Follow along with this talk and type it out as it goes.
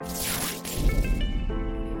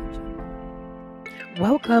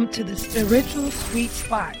Welcome to the Spiritual Sweet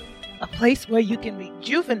Spot, a place where you can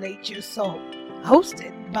rejuvenate your soul.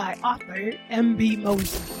 Hosted by author M.B.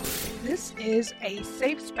 Mosley. This is a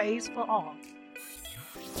safe space for all.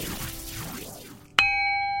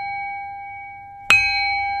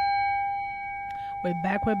 We're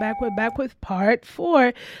back with part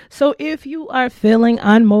 4. So if you are feeling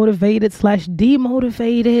unmotivated /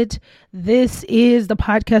 demotivated, this is the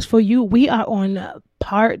podcast for you. We are on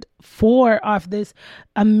part 4 of this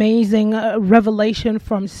amazing revelation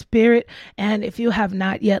from Spirit. And if you have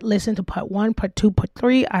not yet listened to part 1, part 2, part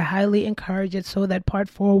 3, I highly encourage it so that part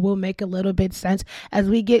 4 will make a little bit sense as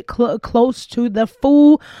we get close to the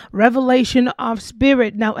full revelation of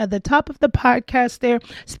Spirit. Now, at the top of the podcast there,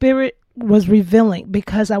 Spirit was revealing,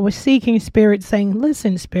 because I was seeking Spirit, saying,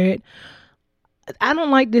 listen, Spirit, I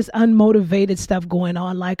don't like this unmotivated stuff going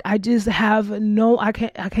on. Like, I just have I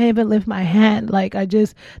can't even lift my hand. Like,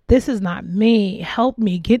 this is not me. Help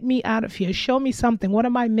me, get me out of here. Show me something. What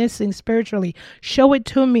am I missing spiritually? Show it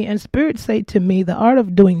to me. And Spirit said to me, the art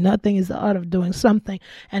of doing nothing is the art of doing something.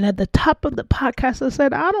 And at the top of the podcast, I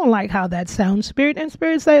said, I don't like how that sounds, Spirit. And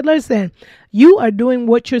Spirit said, listen, you are doing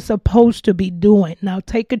what you're supposed to be doing. Now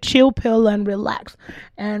take a chill pill and relax.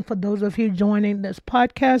 And for those of you joining this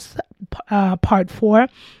podcast, part 4,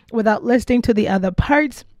 without listening to the other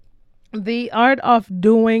parts, the art of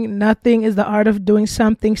doing nothing is the art of doing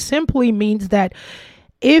something simply means that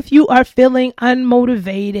if you are feeling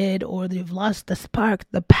unmotivated, or you've lost the spark,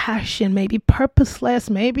 the passion, maybe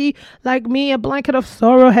purposeless, maybe like me, a blanket of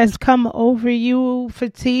sorrow has come over you,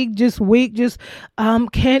 fatigue, just weak, just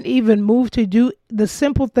can't even move to do the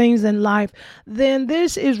simple things in life, then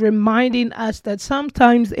this is reminding us that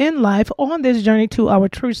sometimes in life, on this journey to our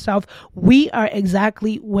true self, we are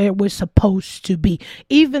exactly where we're supposed to be,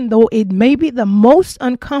 even though it may be the most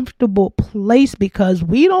uncomfortable place because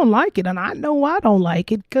we don't like it. And I know I don't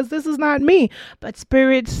like it because this is not me. But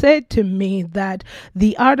Spirit said to me that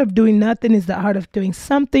the art of doing nothing is the art of doing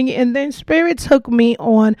something. And then Spirit took me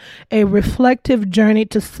on a reflective journey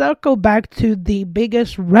to circle back to the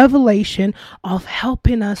biggest revelation of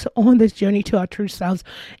helping us on this journey to our true selves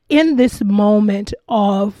in this moment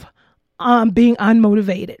of being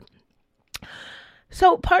unmotivated.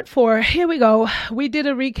 So part 4, here we go. We did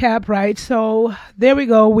a recap, right? So there we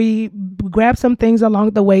go. We grabbed some things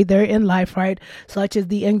along the way there in life, right? Such as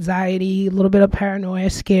the anxiety, a little bit of paranoia,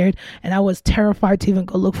 scared. And I was terrified to even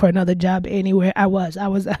go look for another job anywhere. I was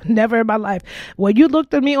never in my life. When you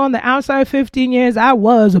looked at me on the outside 15 years, I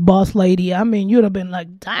was a boss lady. I mean, you'd have been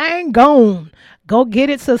like, dang gone. Go get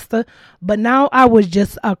it, sister. But now I was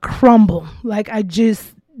just a crumble. Like I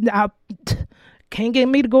can't get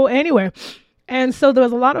me to go anywhere. And so there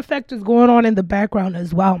was a lot of factors going on in the background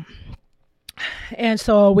as well. And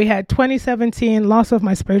so we had 2017, loss of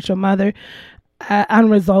my spiritual mother,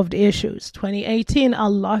 unresolved issues. 2018, a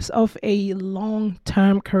loss of a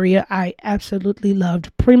long-term career I absolutely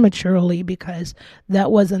loved prematurely because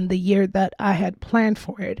that wasn't the year that I had planned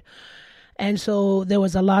for it. And so there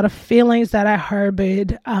was a lot of feelings that I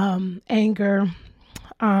harbored, anger,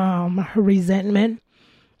 resentment,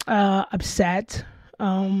 upset.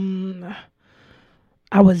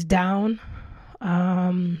 I was down,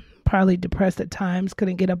 probably depressed at times,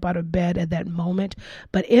 couldn't get up out of bed at that moment.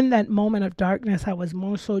 But in that moment of darkness, I was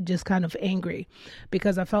more so just kind of angry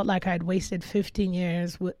because I felt like I had wasted 15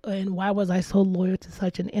 years. And why was I so loyal to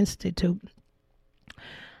such an institute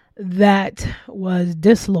that was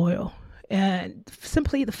disloyal? And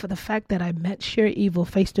simply for the fact that I met sheer evil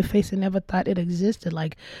face to face and never thought it existed.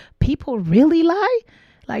 Like, people really lie?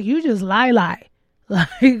 Like, you just lie.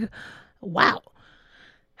 Like, wow.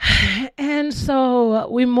 And so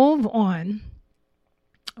we move on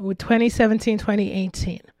with 2017,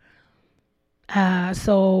 2018.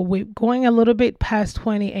 So we're going a little bit past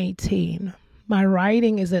 2018. My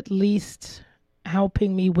writing is at least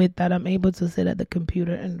helping me with that. I'm able to sit at the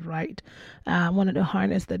computer and write. I wanted to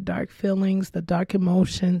harness the dark feelings, the dark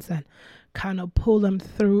emotions, and kind of pull them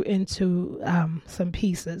through into some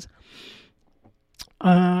pieces.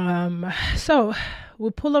 So we'll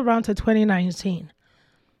pull around to 2019.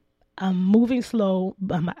 I'm moving slow,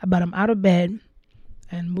 but I'm out of bed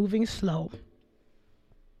and moving slow.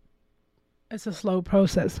 It's a slow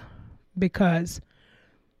process because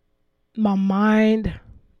my mind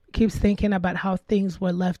keeps thinking about how things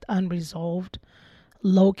were left unresolved.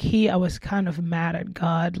 Low key, I was kind of mad at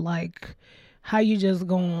God, like, how you just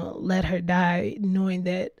gonna let her die knowing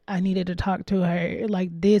that I needed to talk to her? Like,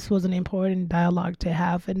 this was an important dialogue to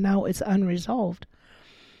have, and now it's unresolved.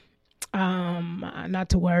 Not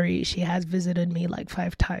to worry, she has visited me like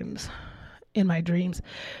 5 times in my dreams.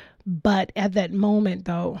 But at that moment,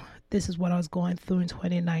 though, this is what I was going through in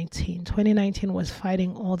 2019. 2019 was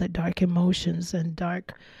fighting all the dark emotions and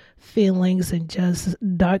dark feelings and just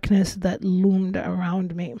darkness that loomed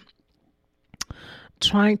around me.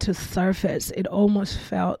 Trying to surface, it almost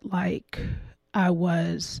felt like I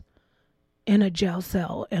was in a jail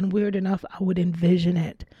cell. And weird enough, I would envision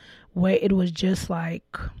it where it was just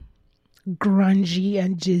like grungy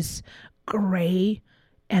and just gray.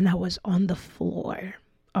 And I was on the floor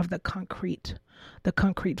of the concrete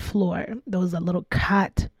floor. There was a little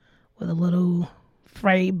cot with a little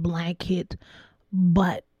frayed blanket.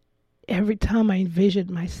 But every time I envisioned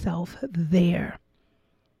myself there,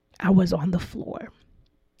 I was on the floor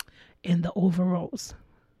in the overalls.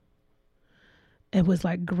 It was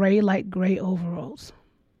like light gray overalls,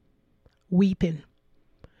 weeping.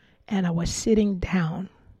 And I was sitting down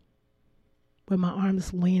with my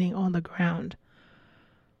arms leaning on the ground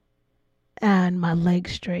and my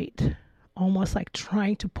legs straight, almost like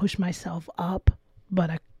trying to push myself up, but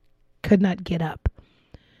I could not get up.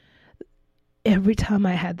 Every time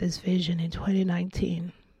I had this vision in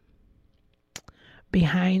 2019,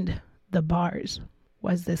 behind the bars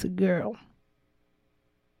was this girl,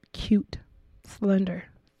 cute, slender,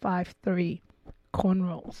 5'3",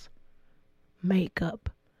 cornrows, makeup,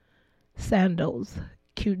 sandals,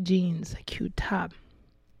 cute jeans, cute top.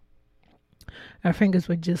 Her fingers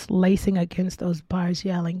were just lacing against those bars,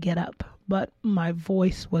 yelling, "Get up." But my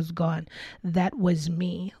voice was gone. That was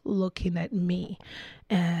me looking at me.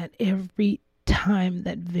 And every time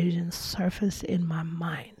that vision surfaced in my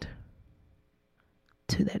mind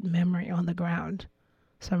to that memory on the ground,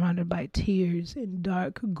 surrounded by tears in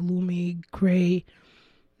dark, gloomy, gray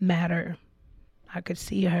matter, I could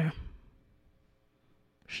see her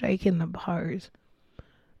shaking the bars,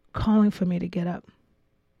 calling for me to get up.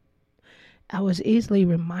 I was easily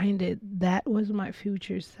reminded that was my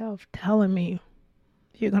future self telling me,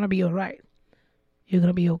 you're going to be all right. You're going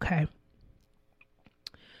to be okay.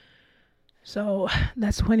 So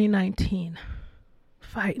that's 2019.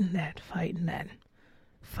 Fighting it.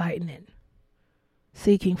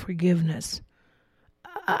 Seeking forgiveness.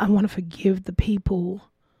 I want to forgive the people,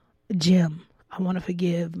 Jim. I want to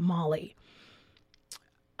forgive Molly.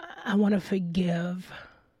 I want to forgive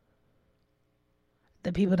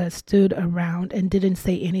the people that stood around and didn't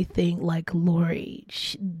say anything like Lori.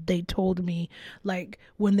 They told me, like,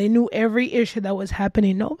 when they knew every issue that was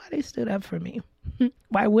happening, nobody stood up for me.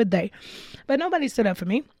 Why would they? But nobody stood up for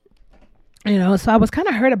me. So I was kind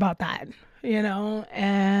of hurt about that,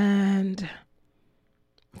 and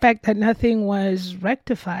the fact that nothing was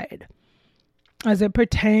rectified as it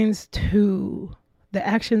pertains to the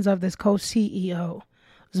actions of this co-CEO's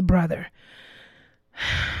brother.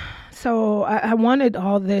 So I wanted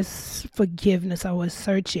all this forgiveness. I was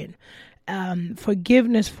searching.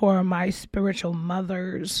 Forgiveness for my spiritual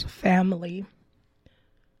mother's family.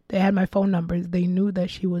 They had my phone numbers. They knew that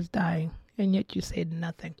she was dying. And yet you said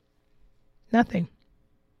nothing. Nothing.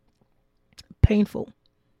 Painful.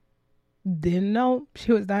 Didn't know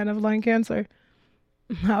she was dying of lung cancer.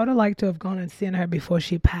 I would have liked to have gone and seen her before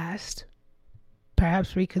she passed.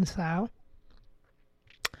 Perhaps reconcile.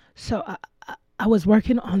 So I was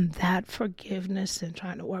working on that forgiveness and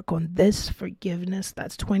trying to work on this forgiveness.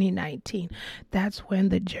 That's 2019. That's when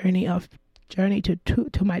the journey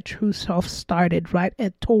to my true self started, right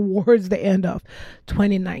towards the end of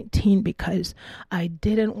 2019, because I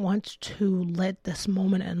didn't want to let this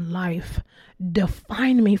moment in life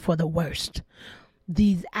define me for the worst.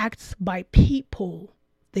 These acts by people,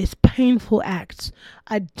 these painful acts,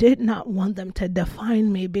 I did not want them to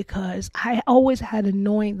define me, because I always had a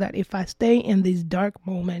knowing that if I stay in these dark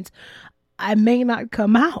moments, I may not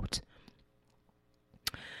come out.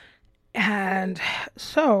 And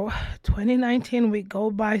so 2019, we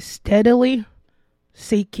go by steadily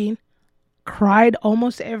seeking, cried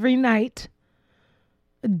almost every night,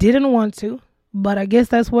 didn't want to, but I guess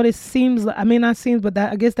that's what it seems like. I mean, not seems, but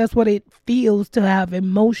I guess that's what it feels to have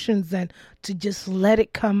emotions and to just let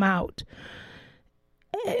it come out.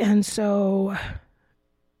 And so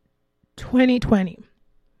 2020,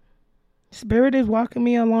 Spirit is walking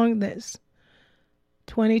me along this.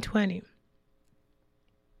 2020.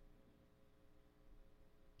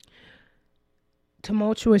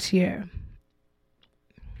 Tumultuous year.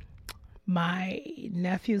 My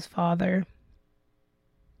nephew's father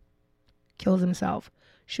kills himself,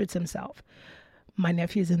 shoots himself. My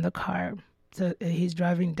nephew's in the car. So he's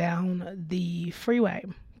driving down the freeway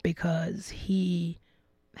because he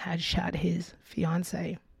had shot his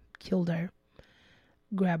fiance, killed her.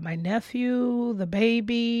 Grabbed my nephew, the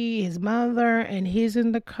baby, his mother, and he's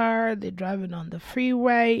in the car. They're driving on the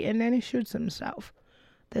freeway, and then he shoots himself.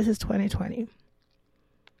 This is 2020.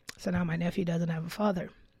 So now my nephew doesn't have a father.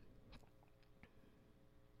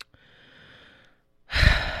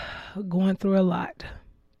 Going through a lot.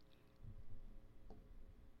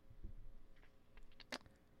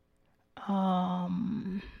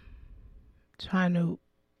 Trying to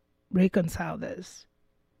reconcile this.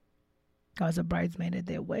 I was a bridesmaid at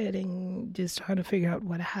their wedding, just trying to figure out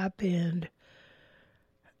what happened.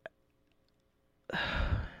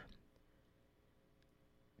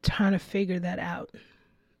 Trying to figure that out.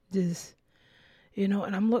 Just,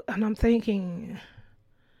 and I'm thinking,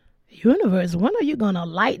 universe, when are you gonna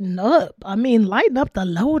lighten up? I mean, lighten up the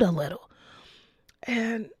load a little.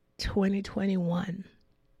 And 2021.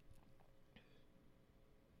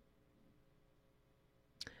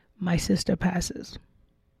 My sister passes.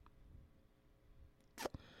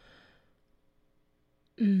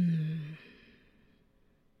 A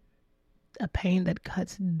pain that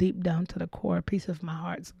cuts deep down to the core. A piece of my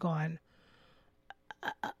heart's gone.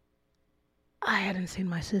 I hadn't seen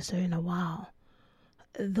my sister in a while.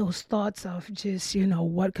 Those thoughts of just,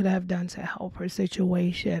 what could I have done to help her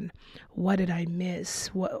situation? What did I miss?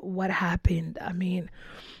 What happened? I mean,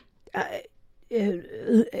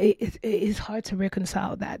 it's hard to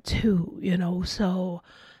reconcile that too, So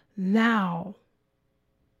now,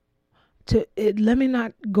 let me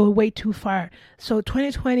not go way too far. So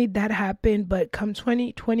 2020, that happened, but come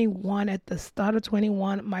 2021, at the start of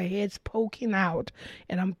 21, my head's poking out,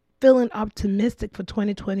 and I'm feeling optimistic for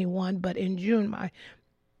 2021. But in June,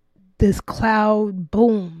 this cloud,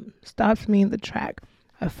 boom, stops me in the track.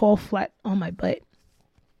 I fall flat on my butt.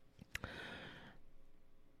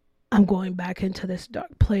 I'm going back into this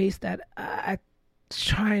dark place that I've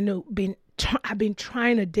been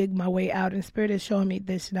trying to dig my way out, and Spirit is showing me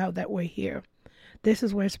this now that we're here. This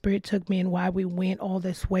is where Spirit took me and why we went all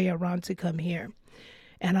this way around to come here.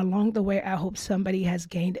 And along the way, I hope somebody has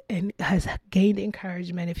gained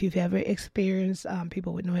encouragement. If you've ever experienced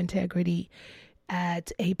people with no integrity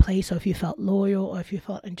at a place, or if you felt loyal, or if you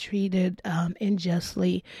felt untreated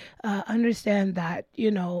unjustly, understand that,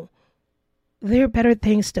 there are better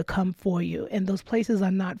things to come for you, and those places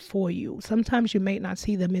are not for you. Sometimes you may not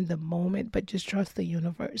see them in the moment, but just trust the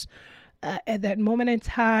universe. At that moment in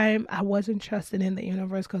time, I wasn't trusting in the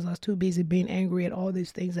universe because I was too busy being angry at all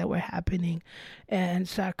these things that were happening. And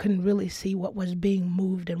so I couldn't really see what was being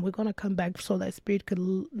moved. And we're going to come back so that Spirit could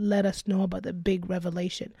let us know about the big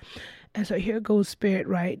revelation. And so here goes Spirit,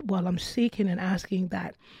 right? While I'm seeking and asking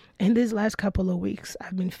that, in these last couple of weeks,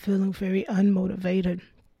 I've been feeling very unmotivated.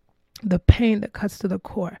 The pain that cuts to the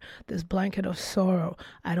core, this blanket of sorrow.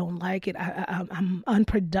 I don't like it. I'm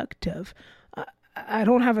unproductive. I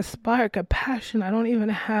don't have a spark, a passion. I don't even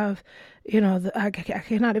have, I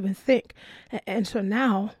cannot even think. And so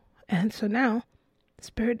now,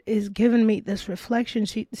 Spirit is giving me this reflection.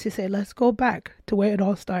 She said, let's go back to where it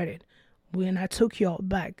all started. When I took y'all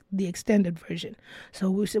back, the extended version. So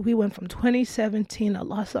we went from 2017, a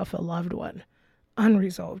loss of a loved one,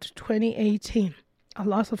 unresolved. 2018. A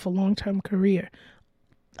loss of a long-term career,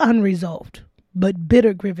 unresolved, but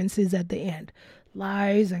bitter grievances at the end.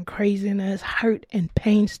 Lies and craziness, hurt and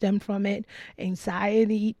pain stemmed from it.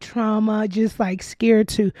 Anxiety, trauma, just like scared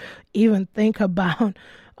to even think about.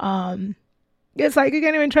 It's like you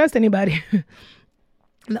can't even trust anybody.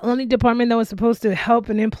 The only department that was supposed to help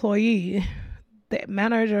an employee, the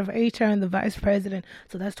manager of HR and the vice president.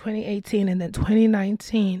 So that's 2018. And then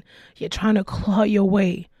 2019, you're trying to claw your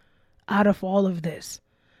way out of all of this.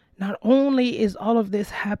 Not only is all of this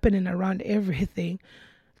happening around everything,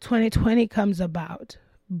 2020 comes about,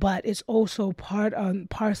 but it's also part and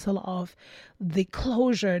parcel of the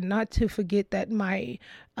closure. Not to forget that my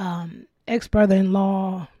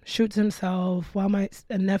ex-brother-in-law shoots himself while my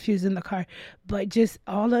nephew's in the car. But just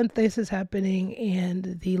all of this is happening,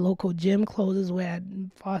 and the local gym closes where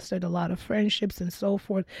I'd fostered a lot of friendships and so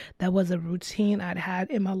forth. That was a routine I'd had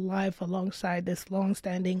in my life alongside this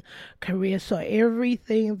long-standing career. So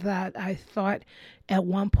everything that I thought at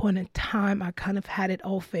one point in time I kind of had it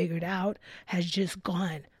all figured out has just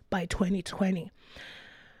gone by 2020.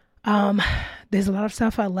 There's a lot of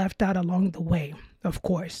stuff I left out along the way. Of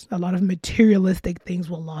course, a lot of materialistic things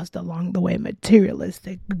were lost along the way.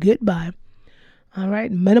 Materialistic. Goodbye. All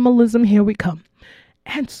right. Minimalism. Here we come.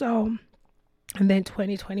 And then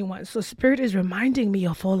 2021. So Spirit is reminding me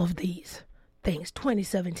of all of these things.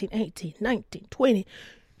 2017, 18, 19, 20,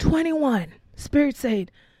 21. Spirit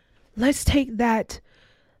said, let's take that.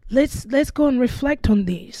 Let's go and reflect on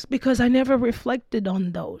these, because I never reflected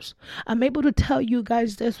on those. I'm able to tell you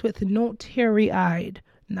guys this with no teary-eyed.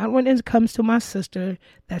 Not when it comes to my sister,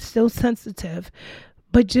 that's still sensitive,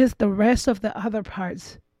 but just the rest of the other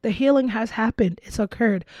parts. The healing has happened. It's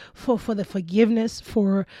occurred for the forgiveness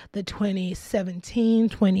for the 2017,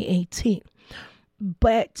 2018.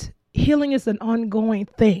 But healing is an ongoing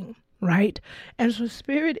thing, right? And so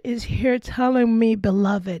Spirit is here telling me,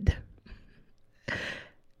 beloved,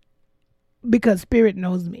 because Spirit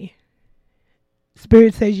knows me.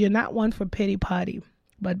 Spirit says you're not one for pity party,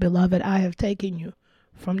 but beloved, I have taken you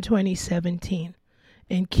from 2017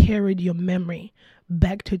 and carried your memory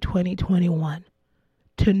back to 2021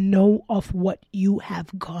 to know of what you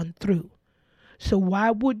have gone through. So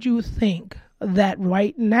why would you think that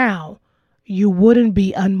right now you wouldn't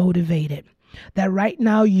be unmotivated? That right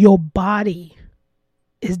now your body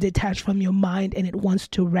is detached from your mind and it wants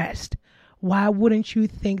to rest? Why wouldn't you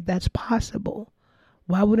think that's possible?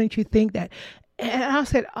 Why wouldn't you think that? And I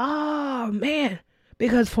said, oh man,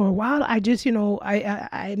 because for a while I just,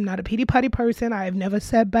 I'm not a pity party person. I've never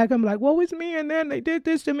sat back. I'm like, woe is me. And then they did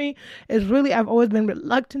this to me. It's really, I've always been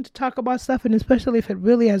reluctant to talk about stuff. And especially if it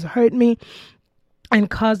really has hurt me and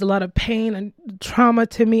caused a lot of pain and trauma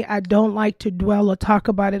to me, I don't like to dwell or talk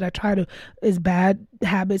about it. I try to, it's bad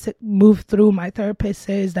habits that move through. My therapist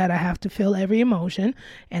says that I have to feel every emotion,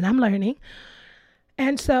 and I'm learning.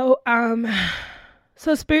 And so,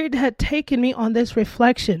 so Spirit had taken me on this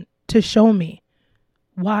reflection to show me,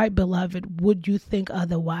 why, beloved, would you think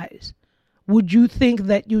otherwise? Would you think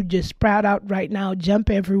that you just sprout out right now, jump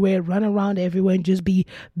everywhere, run around everywhere, and just be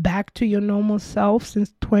back to your normal self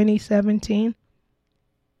since 2017?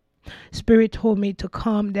 Spirit told me to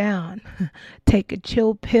calm down, take a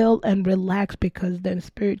chill pill and relax, because then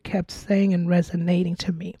Spirit kept saying and resonating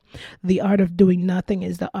to me, the art of doing nothing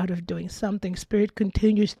is the art of doing something. Spirit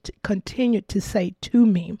continued to say to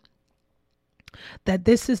me that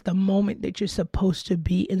this is the moment that you're supposed to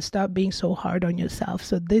be, and stop being so hard on yourself.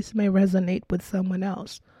 So this may resonate with someone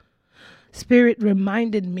else. Spirit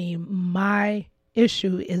reminded me my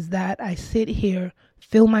issue is that I sit here,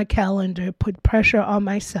 fill my calendar, put pressure on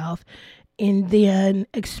myself, and then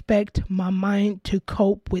expect my mind to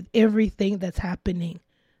cope with everything that's happening.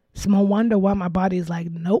 It's no wonder why my body is like,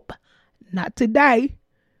 nope, not today.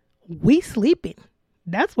 We sleeping.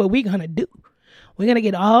 That's what we're going to do. We're going to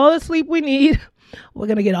get all the sleep we need. We're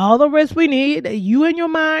going to get all the rest we need. You and your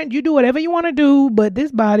mind, you do whatever you want to do, but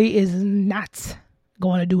this body is not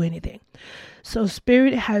going to do anything. So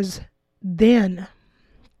Spirit has then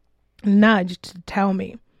nudged to tell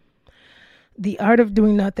me, the art of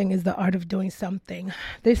doing nothing is the art of doing something.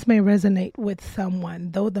 This may resonate with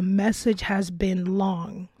someone, though the message has been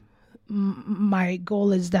long. My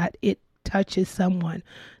goal is that it touches someone,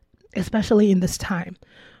 especially in this time.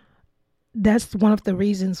 That's one of the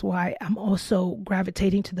reasons why I'm also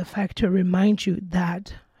gravitating to the fact to remind you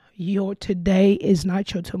that your today is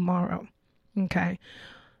not your tomorrow. Okay?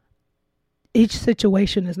 Each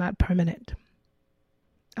situation is not permanent.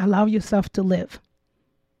 Allow yourself to live.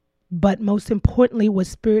 But most importantly, what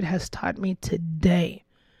Spirit has taught me today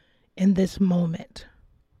in this moment,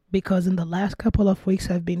 because in the last couple of weeks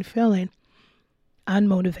I've been feeling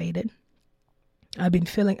unmotivated. I've been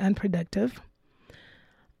feeling unproductive.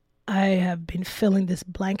 I have been feeling this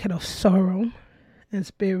blanket of sorrow, and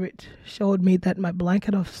Spirit showed me that my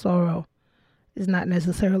blanket of sorrow is not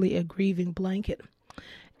necessarily a grieving blanket.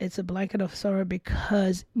 It's a blanket of sorrow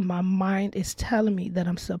because my mind is telling me that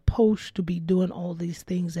I'm supposed to be doing all these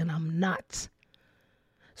things and I'm not.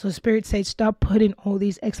 So Spirit says, stop putting all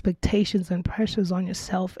these expectations and pressures on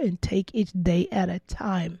yourself and take each day at a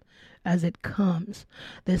time as it comes.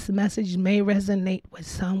 This message may resonate with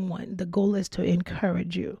someone. The goal is to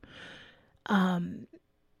encourage you. I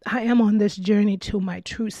am on this journey to my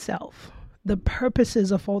true self. The purposes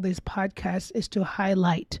of all these podcasts is to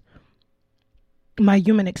highlight my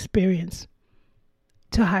human experience,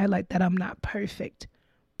 to highlight that I'm not perfect,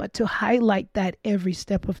 but to highlight that every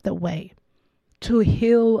step of the way, to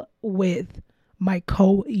heal with my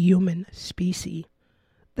co-human species.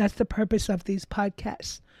 That's the purpose of these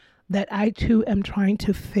podcasts, that I too am trying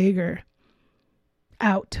to figure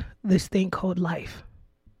out this thing called life.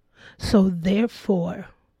 So therefore,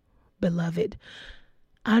 beloved,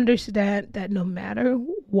 understand that no matter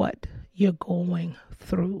what you're going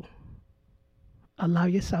through, allow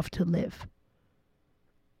yourself to live.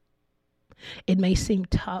 It may seem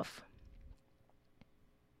tough,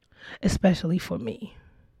 especially for me.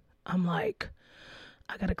 I'm like,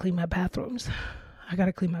 I got to clean my bathrooms.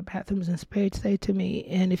 And Spirit say to me,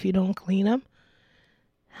 and if you don't clean them,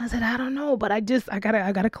 I said, I don't know, but I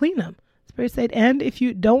gotta clean them. Spirit said, and if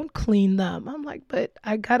you don't clean them, I'm like, but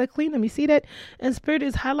I gotta clean them. You see that? And Spirit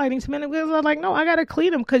is highlighting to me, and I was like, no, I gotta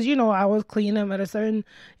clean them, because I was cleaning them at a certain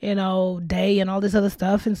day and all this other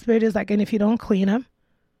stuff. And Spirit is like, and if you don't clean them,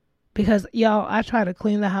 Because, y'all, I tried to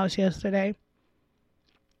clean the house yesterday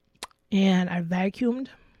and I vacuumed,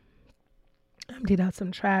 emptied out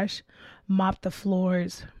some trash, mopped the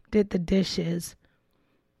floors, did the dishes,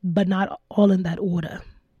 but not all in that order.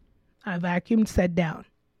 I vacuumed, sat down.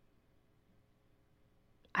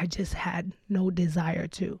 I just had no desire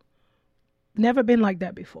to. Never been like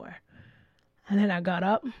that before. And then I got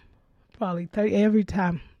up, probably 30 every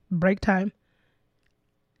time, break time,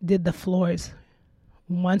 did the floors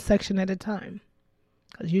one section at a time.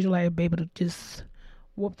 Because usually I'd be able to just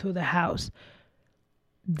whoop through the house.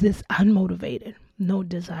 This unmotivated, no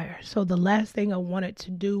desire. So the last thing I wanted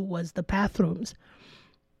to do was the bathrooms.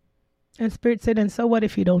 And Spirit said, and so what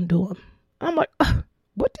if you don't do them? I'm like,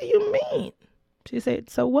 what do you mean? She said,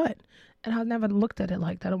 so what? And I never looked at it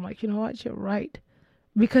like that. I'm like, you know what? You're right.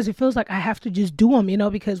 Because it feels like I have to just do them,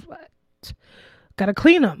 because got to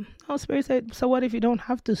clean them. Oh, Spirit said, so what if you don't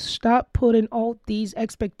have to? Stop putting all these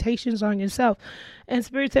expectations on yourself? And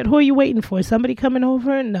Spirit said, who are you waiting for? Somebody coming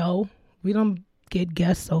over? No, we don't get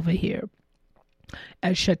guests over here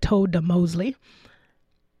at Chateau de Mosley.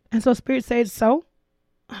 And so Spirit said, so?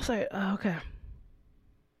 I was like, oh, okay.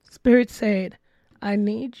 Spirit said, I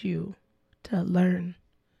need you to learn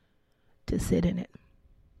to sit in it.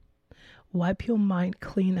 Wipe your mind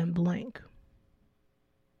clean and blank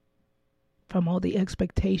from all the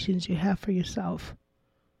expectations you have for yourself.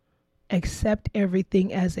 Accept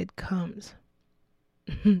everything as it comes.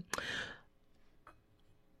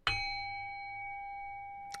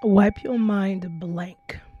 Wipe your mind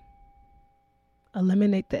blank.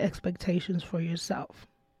 Eliminate the expectations for yourself.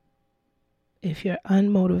 If you're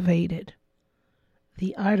unmotivated,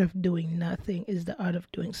 the art of doing nothing is the art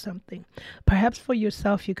of doing something. Perhaps for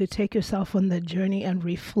yourself, you could take yourself on the journey and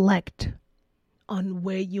reflect on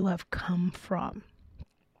where you have come from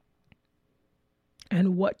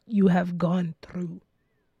and what you have gone through.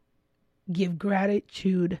 Give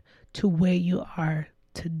gratitude to where you are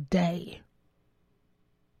today.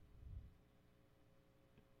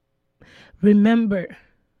 Remember,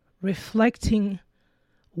 reflecting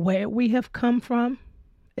where we have come from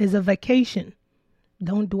is a vacation.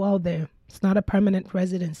 Don't dwell there. It's not a permanent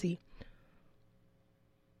residency.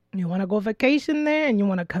 You want to go vacation there and you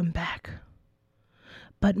want to come back.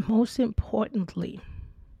 But most importantly,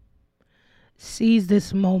 seize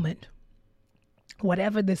this moment,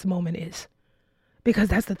 whatever this moment is. Because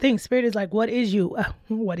that's the thing. Spirit is like, what is you?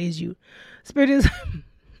 What is you? Spirit is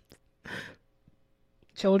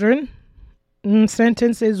children.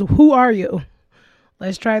 Sentence is, who are you?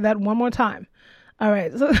 Let's try that one more time. All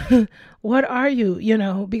right. So what are you?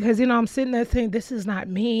 Because, I'm sitting there saying, this is not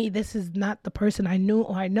me. This is not the person I knew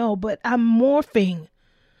or I know, but I'm morphing.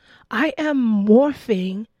 I am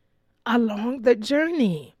morphing along the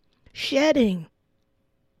journey, shedding.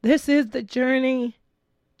 This is the journey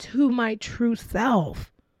to my true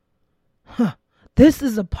self. This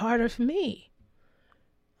is a part of me,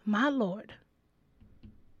 my Lord.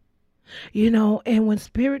 And when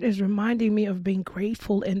Spirit is reminding me of being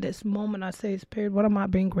grateful in this moment, I say, Spirit, what am I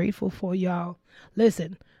being grateful for, y'all?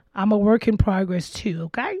 Listen, I'm a work in progress too,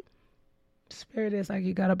 okay? Spirit is like,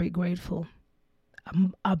 you got to be grateful.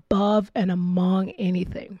 I'm above and among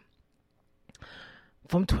anything.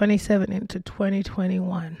 From 2017 to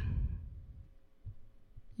 2021,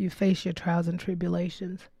 you face your trials and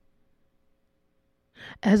tribulations.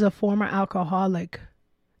 As a former alcoholic,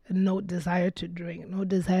 no desire to drink, no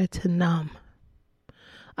desire to numb.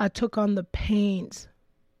 I took on the pains,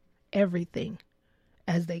 everything,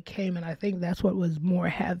 as they came. And I think that's what was more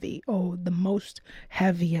heavy, the most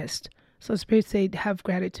heaviest. So Spirit said, have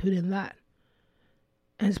gratitude in that.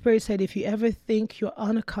 And Spirit said, if you ever think you're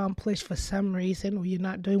unaccomplished for some reason, or you're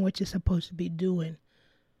not doing what you're supposed to be doing,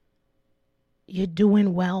 you're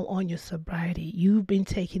doing well on your sobriety. You've been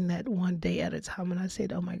taking that one day at a time. And I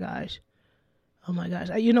said, oh my gosh.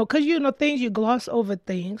 Because, things, you gloss over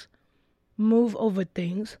things, move over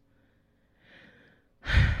things.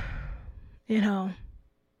 I'm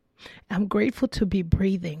grateful to be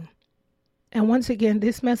breathing. And once again,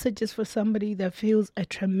 this message is for somebody that feels a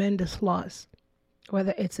tremendous loss,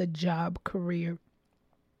 whether it's a job, career,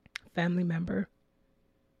 family member,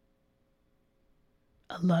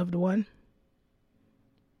 a loved one.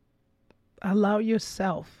 Allow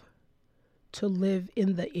yourself to live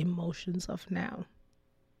in the emotions of now.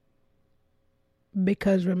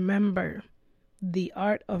 Because remember, the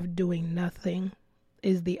art of doing nothing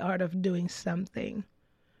is the art of doing something.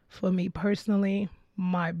 For me personally,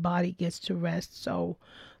 my body gets to rest. So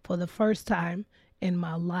for the first time in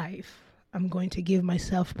my life, I'm going to give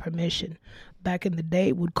myself permission. Back in the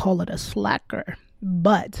day, we'd call it a slacker.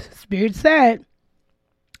 But Spirit said,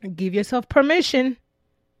 give yourself permission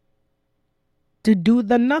to do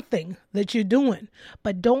the nothing that you're doing.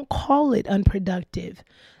 But don't call it unproductive.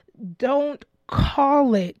 Don't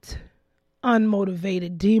call it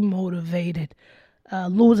unmotivated, demotivated,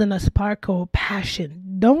 losing a spark or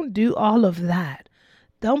passion. Don't do all of that.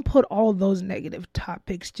 Don't put all those negative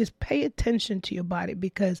topics. Just pay attention to your body,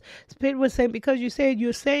 because Spirit was saying, because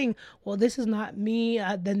you're saying, well, this is not me,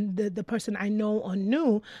 then the person I know or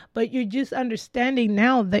knew, but you're just understanding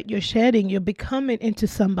now that you're shedding, you're becoming into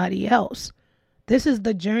somebody else. This is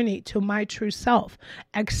the journey to my true self.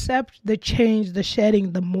 Accept the change, the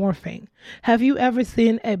shedding, the morphing. Have you ever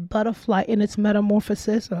seen a butterfly in its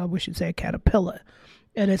metamorphosis? Or we should say a caterpillar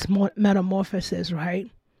in its metamorphosis, right?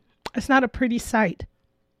 It's not a pretty sight.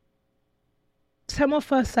 Some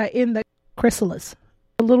of us are in the chrysalis,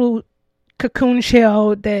 a little cocoon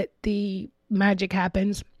shell that the magic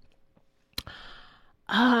happens.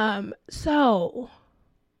 So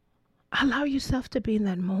allow yourself to be in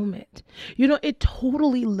that moment. It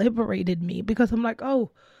totally liberated me, because I'm like,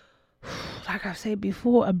 oh, like I said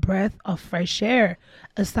before, a breath of fresh air,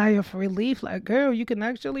 a sigh of relief. Like, girl, you can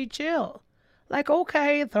actually chill. Like,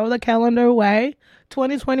 okay, throw the calendar away.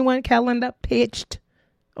 2021 calendar pitched.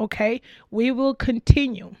 Okay, we will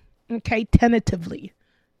continue. Okay, tentatively,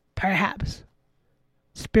 perhaps,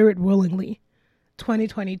 spirit willingly,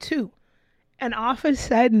 2022. And all of a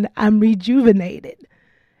sudden, I'm rejuvenated.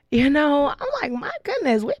 I'm like, my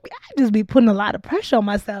goodness, I just be putting a lot of pressure on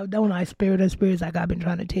myself, don't I? Spirits, like I've been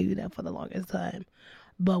trying to tell you that for the longest time.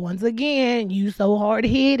 But once again, you so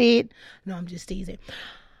hard-headed. No, I'm just teasing.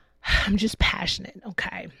 I'm just passionate,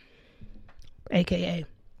 okay? AKA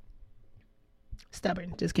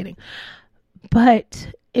stubborn, just kidding.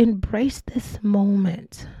 But embrace this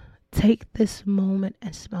moment. Take this moment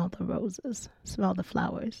and smell the roses, smell the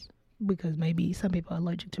flowers, because maybe some people are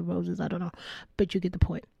allergic to roses. I don't know, but you get the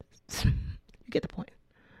point. You get the point.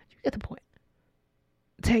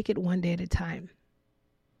 Take it one day at a time.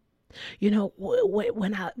 When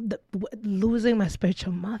losing my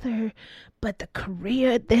spiritual mother, but the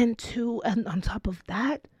career then too, and on top of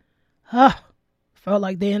that, felt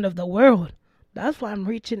like the end of the world. That's why I'm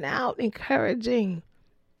reaching out, encouraging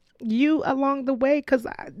you along the way, because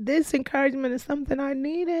this encouragement is something I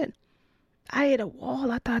needed. I hit a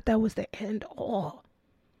wall. I thought that was the end all.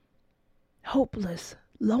 Hopeless,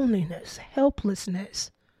 loneliness,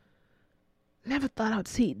 helplessness. Never thought I'd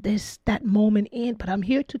see that moment end, but I'm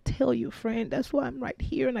here to tell you, friend. That's why I'm right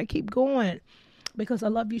here and I keep going, because I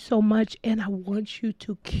love you so much and I want you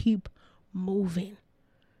to keep moving.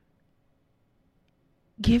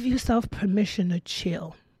 Give yourself permission to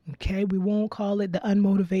chill, okay? We won't call it the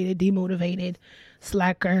unmotivated, demotivated,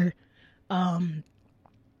 slacker,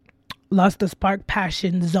 lost the spark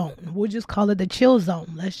passion zone. We'll just call it the chill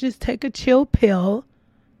zone. Let's just take a chill pill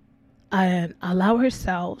and allow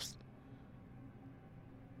ourselves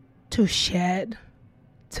to shed,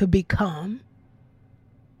 to become,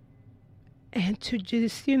 and to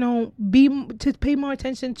just, to pay more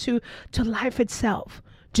attention to life itself.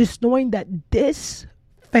 Just knowing that this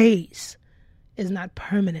phase is not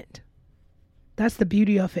permanent. That's the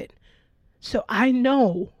beauty of it. So I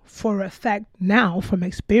know for a fact now from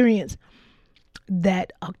experience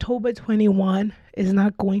that October 21 is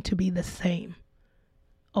not going to be the same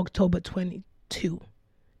October 22.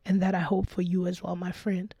 And that I hope for you as well, my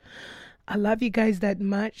friend. I love you guys that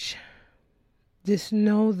much. Just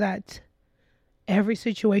know that every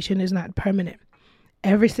situation is not permanent.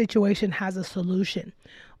 Every situation has a solution.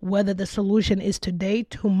 Whether the solution is today,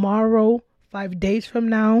 tomorrow, 5 days from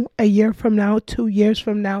now, a year from now, 2 years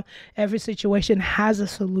from now, every situation has a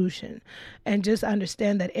solution. And just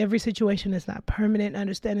understand that every situation is not permanent.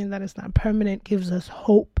 Understanding that it's not permanent gives us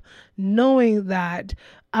hope. Knowing that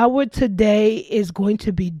our today is going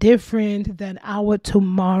to be different than our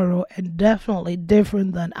tomorrow, and definitely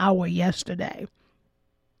different than our yesterday.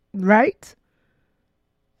 Right?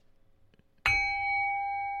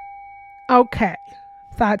 Okay.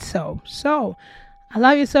 Thought so. So,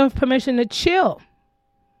 allow yourself permission to chill.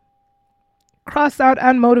 Cross out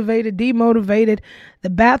unmotivated, demotivated. The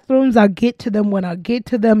bathrooms, I'll get to them when I get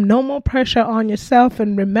to them. No more pressure on yourself.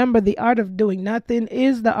 And remember, the art of doing nothing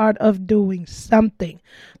is the art of doing something.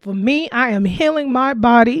 For me, I am healing my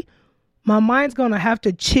body. My mind's going to have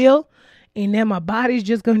to chill. And then my body's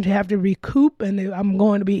just going to have to recoup. And I'm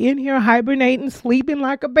going to be in here hibernating, sleeping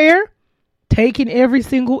like a bear. Taking every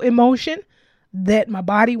single emotion that my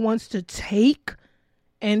body wants to take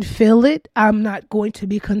and feel it. I'm not going to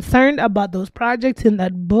be concerned about those projects in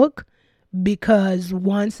that book, because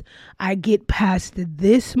once I get past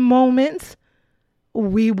this moment,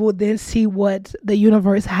 we will then see what the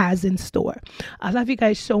universe has in store. I love you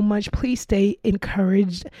guys so much. Please stay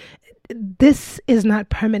encouraged. this is not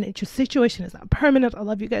permanent. Your situation is not permanent. I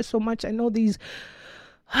love you guys so much. I know this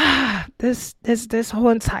whole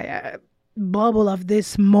entire bubble of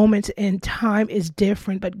this moment in time is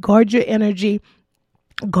different, but guard your energy,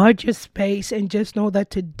 guard your space, and just know that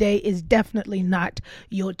today is definitely not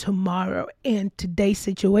your tomorrow, and today's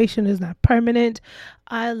situation is not permanent.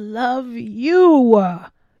 I love you.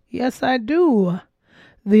 Yes, I do.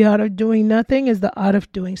 The art of doing nothing is the art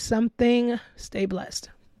of doing something. Stay blessed.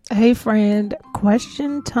 Hey friend,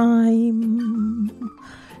 question time.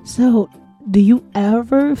 So, do you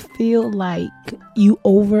ever feel like you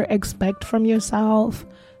over expect from yourself?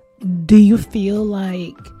 Do you feel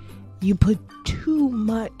like you put too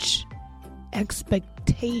much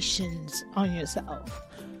expectations on yourself?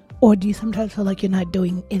 Or do you sometimes feel like you're not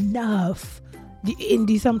doing enough? And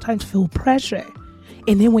do you sometimes feel pressure?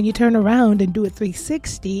 And then when you turn around and do a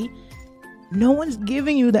 360, no one's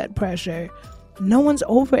giving you that pressure. No one's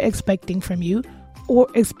over expecting from you or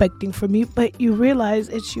expecting from you, but you realize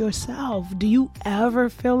it's yourself. Do you ever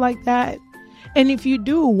feel like that? And if you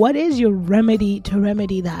do, what is your remedy to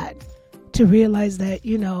remedy that? To realize that,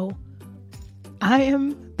 I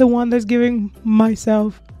am the one that's giving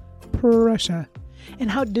myself pressure. And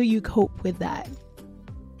how do you cope with that?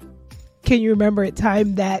 Can you remember a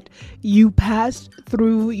time that you passed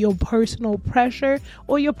through your personal pressure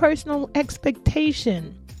or your personal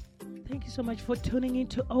expectation? Thank you so much for tuning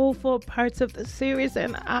into all 4 parts of the series,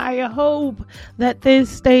 and I hope that this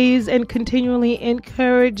stays and continually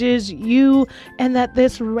encourages you and that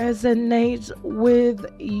this resonates with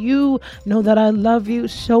you. Know that I love you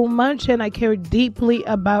so much and I care deeply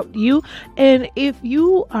about you. And if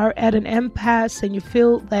you are at an impasse and you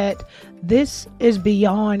feel that this is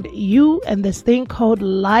beyond you and this thing called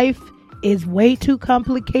life is way too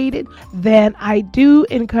complicated, then I do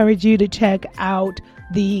encourage you to check out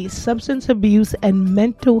the Substance Abuse and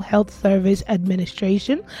Mental Health Service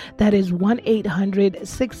Administration. That is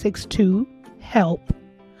 1-800-662-HELP.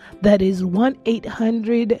 That is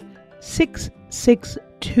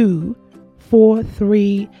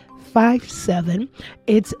 1-800-662-4357.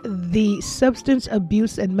 It's the Substance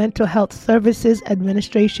Abuse and Mental Health Services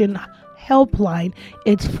Administration helpline.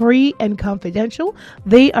 It's free and confidential.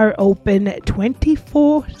 They are open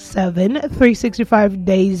 24/7, 365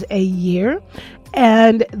 days a year.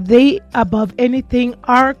 And they, above anything,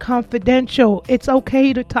 are confidential. It's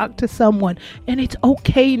okay to talk to someone, and it's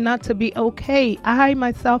okay not to be okay. I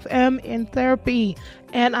myself am in therapy,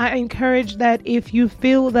 and I encourage that if you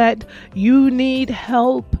feel that you need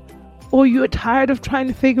help or you're tired of trying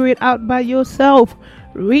to figure it out by yourself,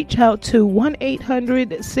 reach out to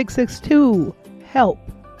 1-800-662-HELP.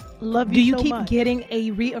 Love you so much. Do you keep getting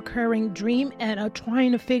a reoccurring dream and are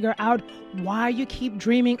trying to figure out why you keep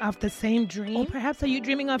dreaming of the same dream? Or perhaps are you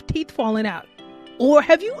dreaming of teeth falling out? Or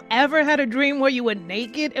have you ever had a dream where you were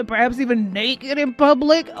naked and perhaps even naked in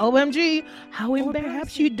public? OMG, how embarrassing. Or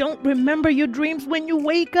perhaps you don't remember your dreams when you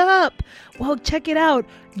wake up. Well, check it out.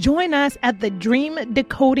 Join us at the Dream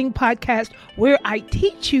Decoding Podcast, where I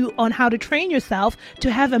teach you on how to train yourself to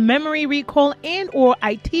have a memory recall, and or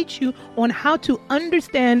I teach you on how to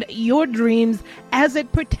understand your dreams as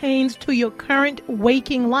it pertains to your current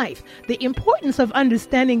waking life. The importance of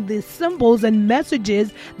understanding the symbols and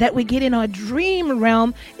messages that we get in our dream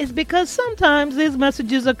realm is because sometimes these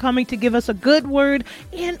messages are coming to give us a good word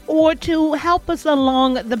and or to help us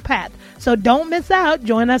along the path. So don't miss out.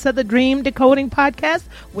 Join us at the Dream Decoding Podcast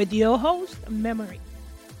with your host, Memory.